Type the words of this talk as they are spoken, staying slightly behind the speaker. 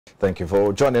Thank you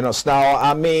for joining us now.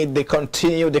 Amid the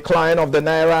continued decline of the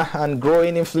Naira and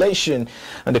growing inflation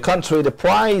in the country, the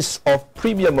price of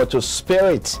premium motor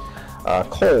spirit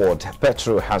called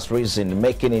petrol has risen,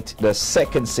 making it the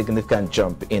second significant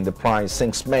jump in the price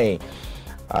since May,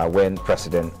 when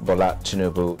President Bola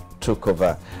Tinubu took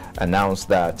over, announced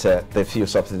that the fuel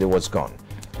subsidy was gone.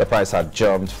 The price had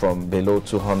jumped from below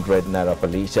 200 Naira per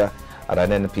litre at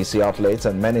an NPC outlet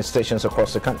and many stations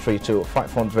across the country to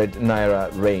 500 Naira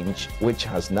range, which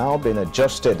has now been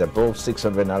adjusted above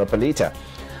 600 Naira per litre.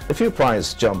 The fuel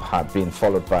price jump had been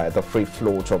followed by the free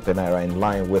float of the Naira, in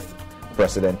line with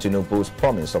President Tinubu's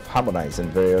promise of harmonizing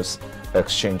various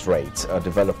exchange rates, a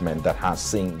development that has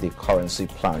seen the currency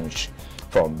plunge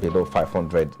from below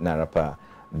 500 Naira per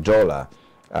dollar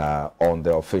on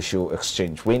the official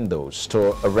exchange windows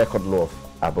to a record low of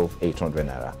above 800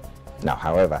 Naira. Now,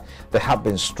 however, there have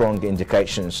been strong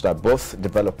indications that both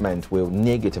development will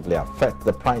negatively affect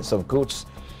the price of goods,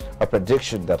 a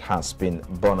prediction that has been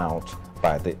borne out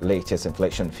by the latest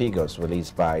inflation figures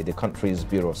released by the country's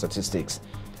Bureau of Statistics.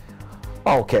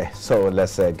 Okay, so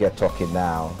let's get talking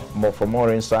now. For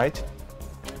more insight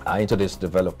into this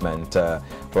development, to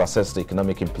assess the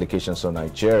economic implications on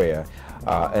Nigeria,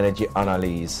 energy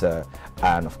analyst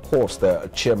and of course the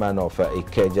chairman of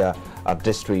Ikeja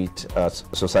District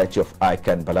Society of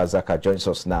ICANN, Bala Zaka, joins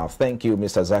us now. Thank you,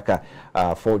 Mr. Zaka,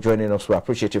 for joining us. We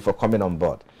appreciate you for coming on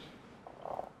board.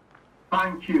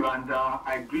 Thank you, and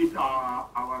I greet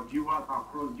our viewers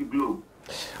across the globe.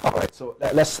 All right, so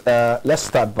let's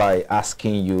start by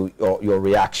asking you your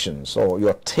reactions or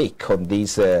your take on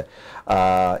this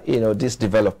this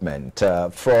development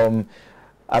from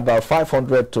about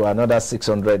 500 to another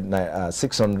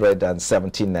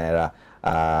 617 Naira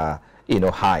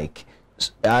hike,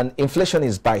 and inflation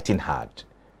is biting hard.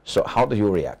 So how do you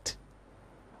react?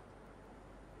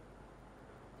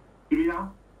 Nigeria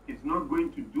is not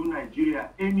going to do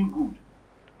Nigeria any good.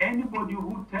 Anybody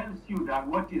who tells you that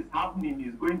what is happening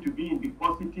is going to be in the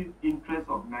positive interest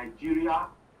of Nigeria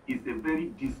is a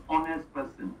very dishonest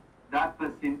person. That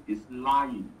person is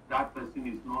lying. That person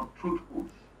is not truthful.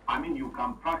 I mean, you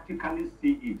can practically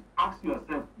see it. Ask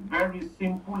yourself very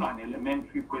simple and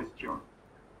elementary question.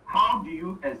 How do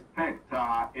you expect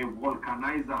a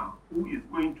vulcanizer who is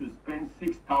going to spend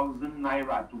 6,000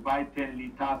 Naira to buy 10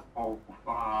 liters of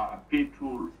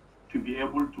petrol to be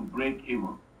able to break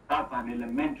even? That's an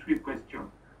elementary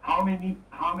question. How many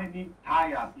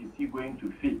tires is he going to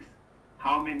fix?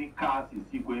 How many cars is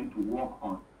he going to work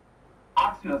on?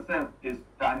 Ask yourself, is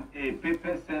a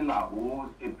pepper seller or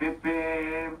a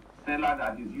pepper seller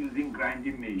that is using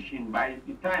grinding machine, by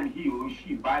the time he or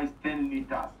she buys 10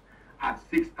 liters at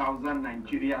 6,000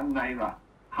 Nigerian Naira,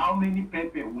 how many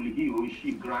pepper will he or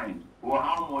she grind, or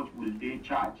how much will they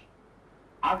charge?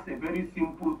 Ask a very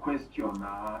simple question.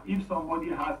 If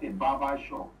somebody has a barber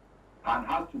shop and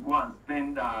has to go and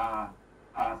spend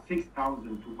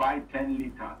 6,000 to buy 10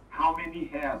 liters, how many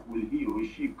hairs will he or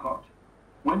she cut?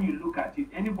 When you look at it,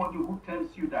 anybody who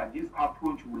tells you that this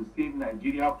approach will save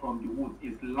Nigeria from the woods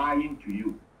is lying to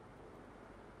you.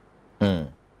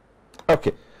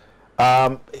 Okay.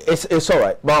 It's all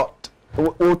right, but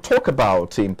we'll talk about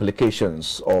the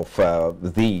implications of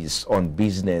these on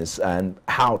business and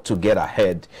how to get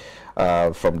ahead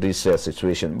from this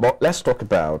situation. But let's talk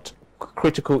about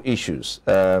critical issues.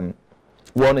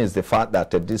 One is the fact that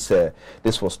this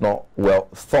was not well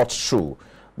thought through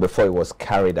before it was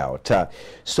carried out.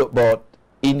 But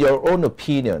in your own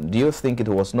opinion, do you think it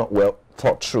was not well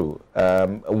thought through?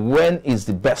 When is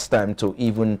the best time to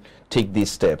even take this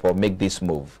step or make this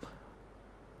move?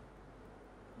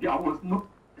 There was no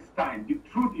time. The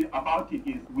truth about it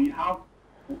is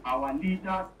our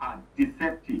leaders are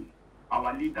deceptive.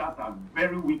 Our leaders are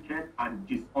very wicked and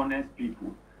dishonest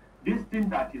people. This thing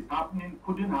that is happening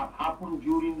couldn't have happened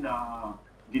during the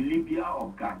Libya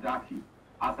of Gaddafi.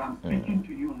 As I'm speaking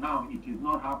to you now, it is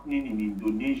not happening in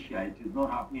Indonesia, it is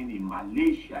not happening in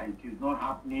Malaysia, it is not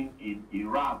happening in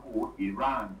Iraq or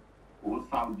Iran or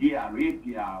Saudi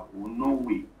Arabia or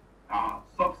Norway.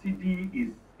 Subsidy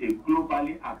is a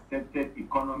globally accepted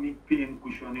economic pain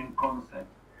cushioning concept.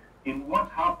 In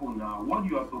what happened now, what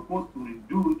you are supposed to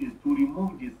do is to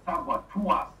remove the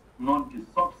saboteurs, not the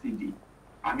subsidy.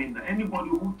 I mean, anybody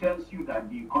who tells you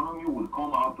that the economy will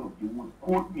come out of the woods,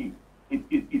 quote me,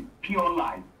 it's pure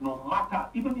lies. No matter,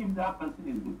 even if that person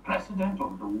is the president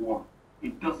of the world,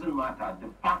 it doesn't matter. The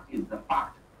fact is the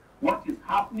fact. What is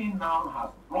happening now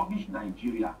has rubbished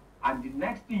Nigeria. And the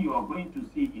next thing you are going to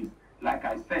see is, like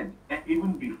I said,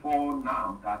 even before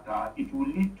now, that it will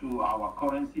lead to our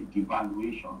currency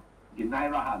devaluation. The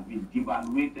Naira has been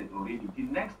devaluated already. The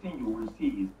next thing you will see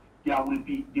is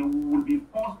they will be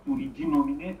forced to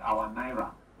redenominate our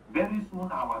Naira. Very soon,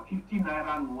 our 50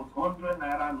 Naira notes, 100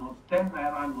 Naira notes, 10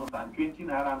 Naira notes, and 20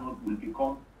 Naira notes will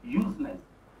become useless.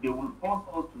 They will force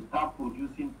us to start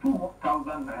producing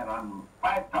 2,000 Naira notes,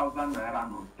 5,000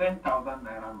 Naira notes, 10,000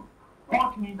 Naira notes.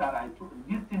 Quote me that I took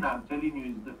this thing I'm telling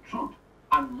you is the truth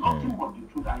and nothing but the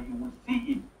truth, and you will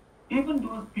see it. Even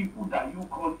those people that you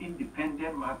call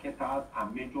independent marketers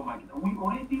and major marketers, we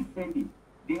already said it.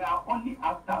 They are only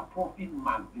after profit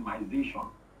maximization.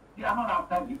 They are not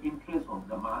after the interest of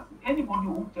the masses. Anybody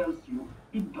who tells you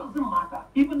it doesn't matter,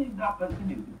 even if that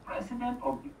person is the president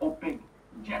of the OPEC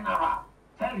general,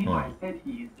 tell him I said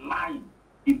he is lying.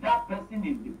 If that person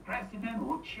is the president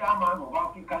or chairman of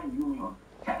African Union,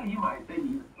 tell him I said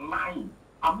he is lying.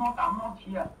 I'm not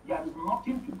here. There is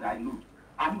nothing to dilute.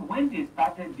 And when they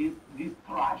started this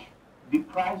trash, the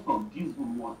price of diesel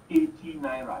was 80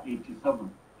 Naira,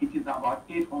 87. It is about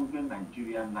 800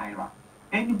 Nigerian Naira.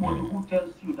 Anybody who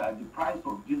tells you that the price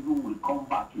of diesel will come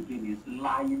back again is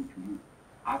lying to you.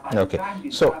 As at the time they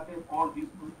started all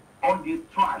this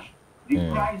trash, the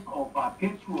price of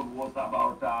petrol was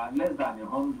about less than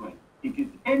 100. It is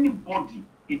anybody.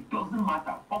 It doesn't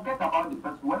matter. Forget about the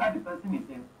person, whether the person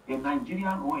is a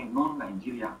Nigerian or a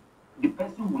non-Nigerian. The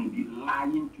person will be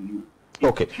lying to you.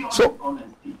 It's so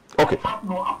honesty. I have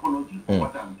no apologies for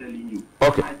what I'm telling you.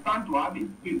 I stand to have a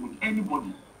debate with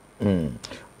anybody.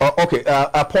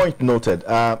 A point noted.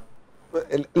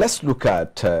 Let's look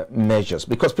at measures,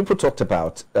 because people talked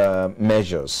about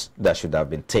measures that should have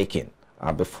been taken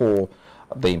before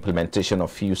the implementation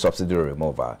of fuel subsidy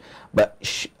removal. But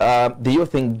do you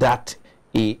think that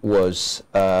it was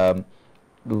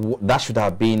that should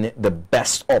have been the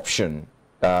best option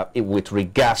with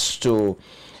regards to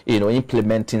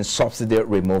implementing subsidy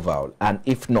removal? And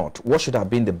if not, what should have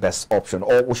been the best option?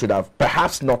 Or we should have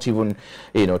perhaps not even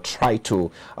try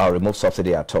to remove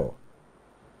subsidy at all?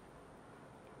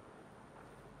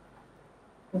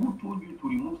 Who told you to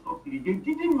remove subsidy? They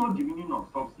didn't know the meaning of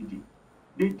subsidy.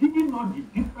 They didn't know the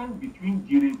difference between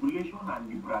deregulation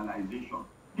and liberalization.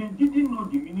 They didn't know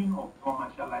the meaning of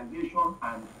commercialization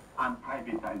and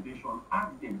privatization.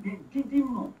 Ask them. They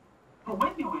didn't know. So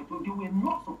when they were told, they were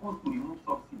not supposed to remove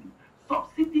subsidy.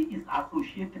 Subsidy is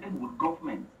associated with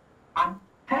government. And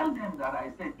tell them that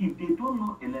I said, if they don't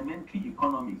know elementary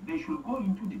economics, they should go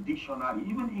into the dictionary,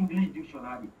 even English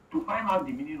dictionary, to find out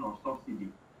the meaning of subsidy.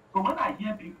 So when I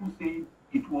hear people say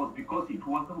it was because it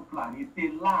wasn't planned, it's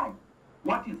a lie.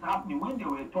 What is happening when they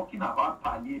were talking about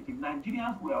palliative,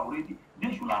 Nigerians were already,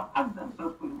 they should have asked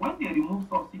themselves, when they remove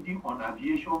subsidy on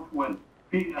aviation fuel,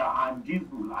 and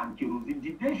diesel and kerosene,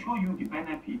 did they show you the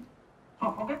benefit?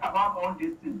 So forget about all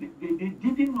these things. They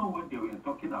didn't know what they were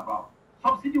talking about.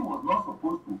 Subsidy was not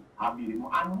supposed to have been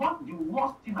removed. And what the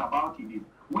worst thing about it is,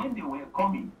 when they were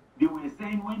coming, they were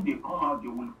saying when they come out, they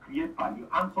will create palliative.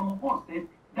 And some of us said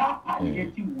that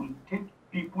palliative will take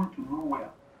people to nowhere.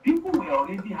 People were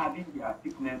already having their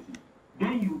sicknesses.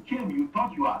 Then you came, you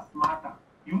thought you are smarter.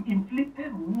 You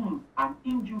inflicted wounds and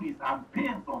injuries and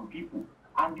pains on people.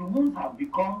 And the wounds have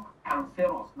become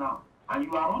cancerous now. And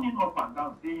you are running up and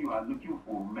down saying you are looking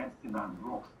for medicine and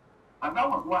drugs. And that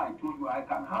was why I told you I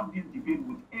can have this debate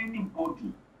with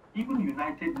anybody, even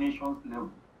United Nations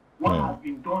level. What has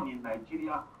been done in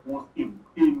Nigeria was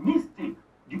a mistake.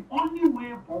 The only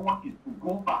way forward is to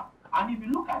go back. And if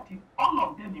you look at it, all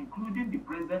of them, including the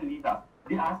present leaders,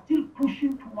 they are still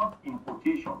pushing towards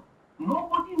importation.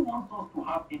 Nobody wants us to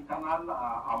have internal,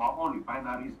 our own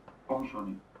refineries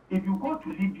functioning. If you go to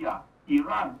Libya,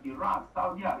 Iran, Iraq,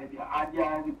 Saudi Arabia,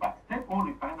 their state-owned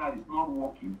refineries not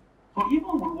working. So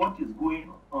even with what is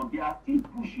going on, they are still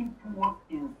pushing towards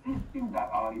insisting that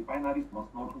our refineries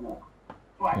must not work.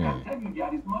 So I can tell you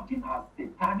there is nothing as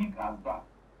satanic as that.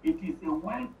 It is a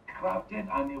well-crafted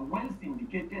and a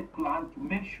well-syndicated plan to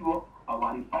make sure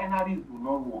our refineries do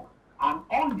not work. And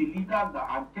all the leaders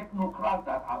and technocrats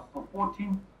that are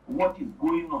supporting what is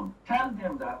going on, tell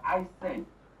them that I said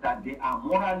that they are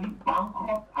morally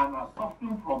bankrupt and are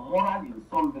suffering from moral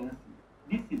insolvency.